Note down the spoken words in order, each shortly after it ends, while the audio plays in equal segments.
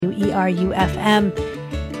WERU-FM.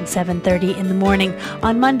 And 7:30 in the morning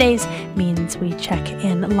on Mondays means we check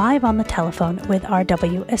in live on the telephone with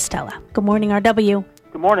R.W. Estella. Good morning, R.W.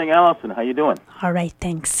 Good morning, Allison. How you doing? All right,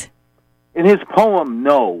 thanks. In his poem,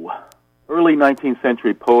 No, early 19th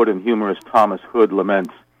century poet and humorist Thomas Hood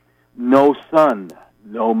laments, no sun,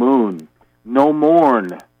 no moon, no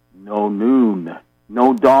morn, no noon,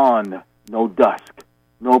 no dawn, no dusk,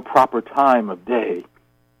 no proper time of day,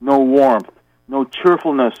 no warmth, no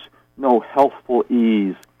cheerfulness, no healthful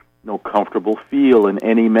ease, no comfortable feel in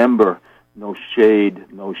any member, no shade,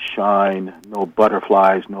 no shine, no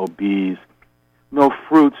butterflies, no bees, no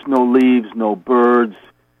fruits, no leaves, no birds,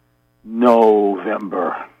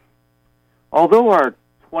 November. Although our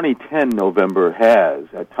 2010 November has,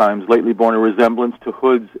 at times lately, borne a resemblance to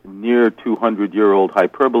Hood's near 200-year-old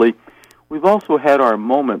hyperbole, we've also had our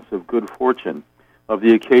moments of good fortune, of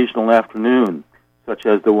the occasional afternoon, such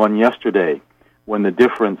as the one yesterday, when the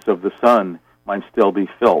difference of the sun might still be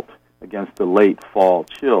felt against the late fall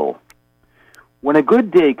chill. When a good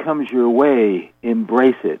day comes your way,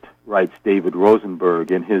 embrace it, writes David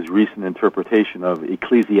Rosenberg in his recent interpretation of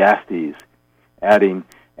Ecclesiastes, adding,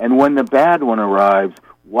 and when the bad one arrives,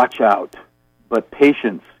 watch out, but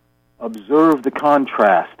patience, observe the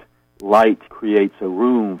contrast, light creates a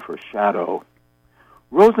room for shadow.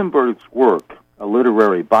 Rosenberg's work, A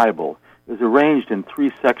Literary Bible, is arranged in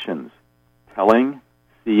 3 sections, telling,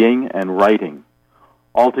 seeing, and writing,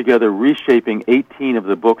 altogether reshaping 18 of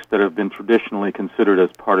the books that have been traditionally considered as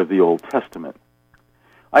part of the Old Testament.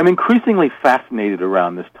 I'm increasingly fascinated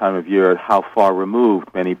around this time of year at how far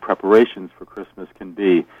removed many preparations for Christmas can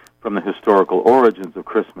be from the historical origins of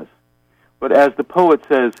Christmas. But as the poet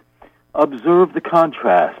says, observe the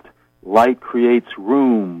contrast. Light creates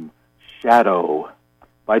room, shadow.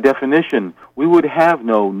 By definition, we would have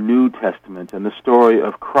no New Testament and the story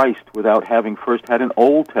of Christ without having first had an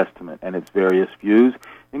Old Testament and its various views,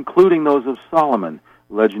 including those of Solomon,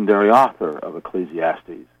 legendary author of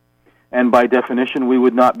Ecclesiastes. And by definition, we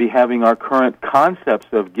would not be having our current concepts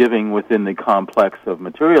of giving within the complex of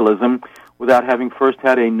materialism without having first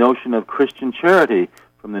had a notion of Christian charity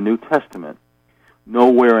from the New Testament.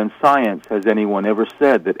 Nowhere in science has anyone ever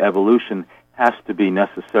said that evolution has to be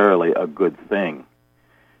necessarily a good thing.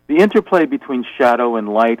 The interplay between shadow and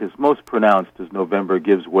light is most pronounced as November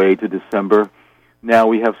gives way to December. Now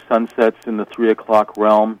we have sunsets in the 3 o'clock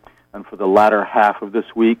realm, and for the latter half of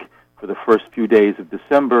this week, for the first few days of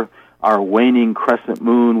December, our waning crescent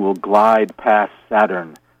moon will glide past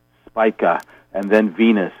Saturn, Spica, and then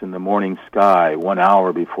Venus in the morning sky 1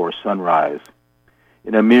 hour before sunrise.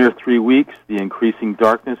 In a mere 3 weeks, the increasing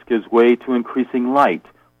darkness gives way to increasing light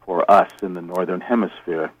for us in the northern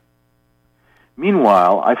hemisphere.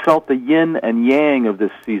 Meanwhile, I felt the yin and yang of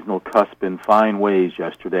this seasonal cusp in fine ways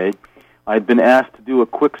yesterday. I had been asked to do a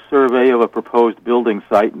quick survey of a proposed building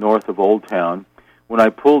site north of Old Town. When I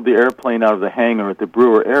pulled the airplane out of the hangar at the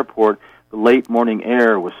Brewer Airport, the late morning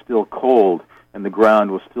air was still cold, and the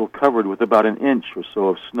ground was still covered with about an inch or so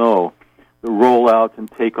of snow. The rollout and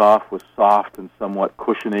takeoff was soft and somewhat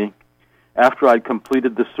cushiony. After I'd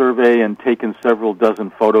completed the survey and taken several dozen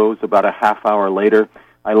photos, about a half hour later,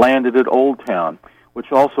 I landed at Old Town,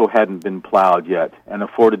 which also hadn't been plowed yet, and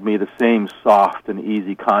afforded me the same soft and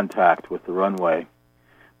easy contact with the runway.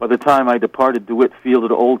 By the time I departed DeWitt Field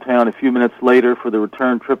at Old Town a few minutes later for the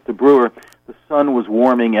return trip to Brewer, the sun was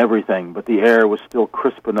warming everything, but the air was still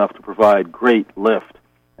crisp enough to provide great lift,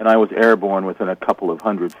 and I was airborne within a couple of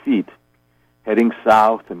 100 feet, heading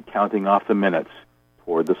south and counting off the minutes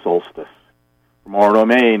toward the solstice. From Oro,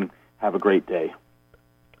 Maine, have a great day.